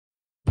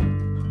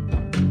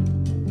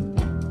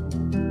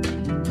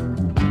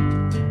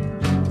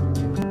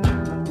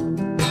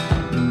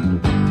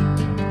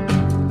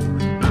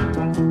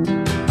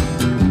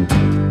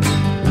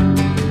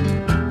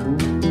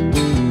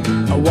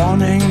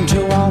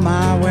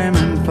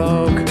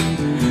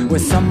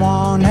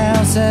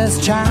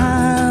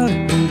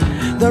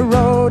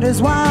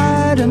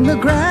the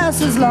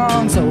grass is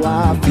long, so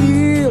I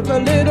feel a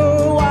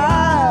little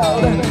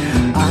wild.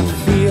 I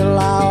feel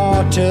I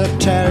ought to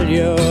tell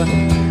you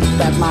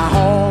that my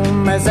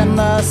home is in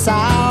the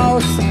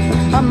south.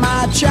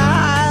 My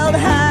child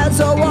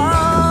has a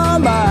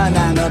woman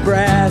and a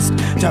breast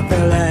to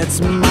fill its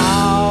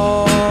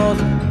mouth.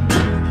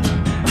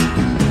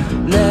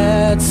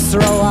 Let's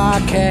throw our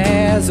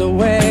cares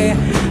away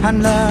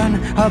and learn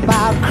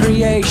about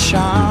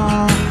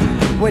creation.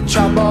 With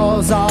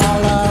troubles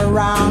all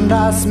around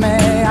us,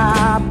 may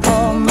I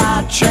pull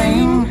my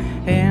train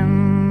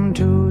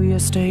into your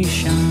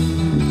station?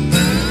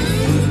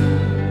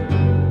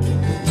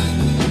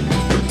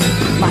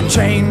 My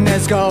train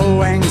is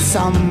going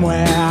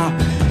somewhere,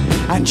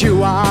 and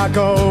you are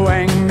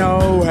going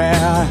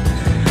nowhere.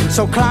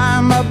 So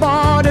climb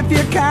aboard if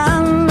you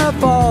can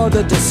afford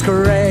the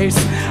disgrace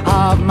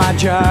of my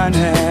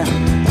journey.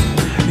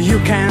 You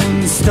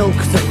can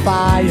stoke the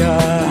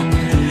fire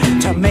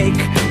to make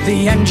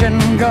the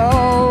engine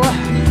go,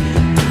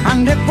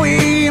 and if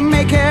we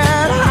make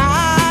it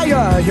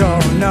higher,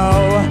 you'll know,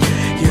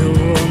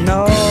 you'll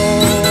know.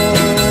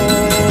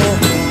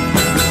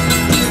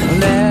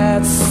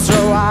 Let's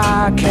throw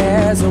our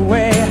cares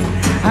away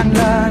and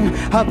learn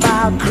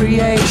about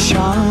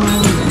creation.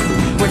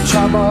 With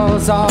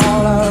troubles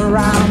all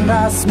around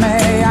us,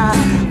 may I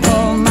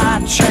pull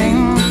my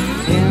train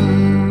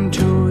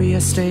into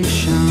your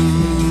station?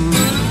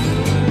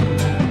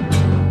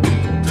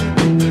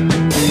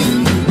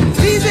 It's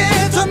easy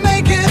to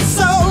make it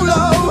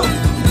solo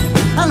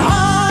and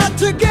hard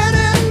to get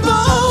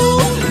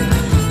involved,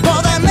 for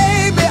there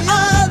may be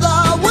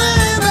other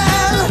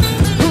women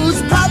whose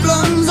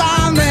problems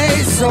I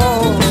may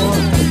solve.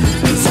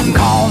 Some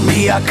call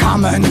me a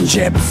common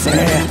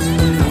gypsy,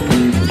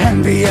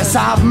 envious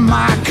of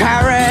my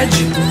courage,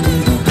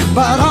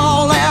 but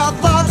all their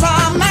thoughts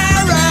are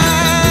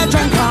marriage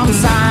and come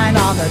sign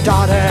on the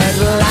dotted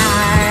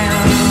line.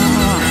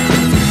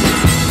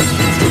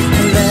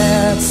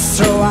 Let's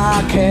throw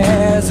our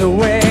cares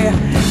away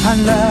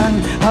and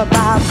learn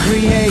about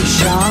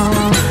creation.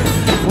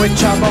 With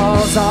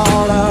troubles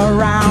all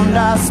around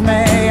us,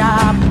 may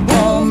I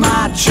pull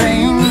my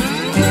train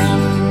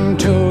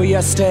into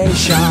your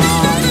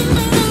station?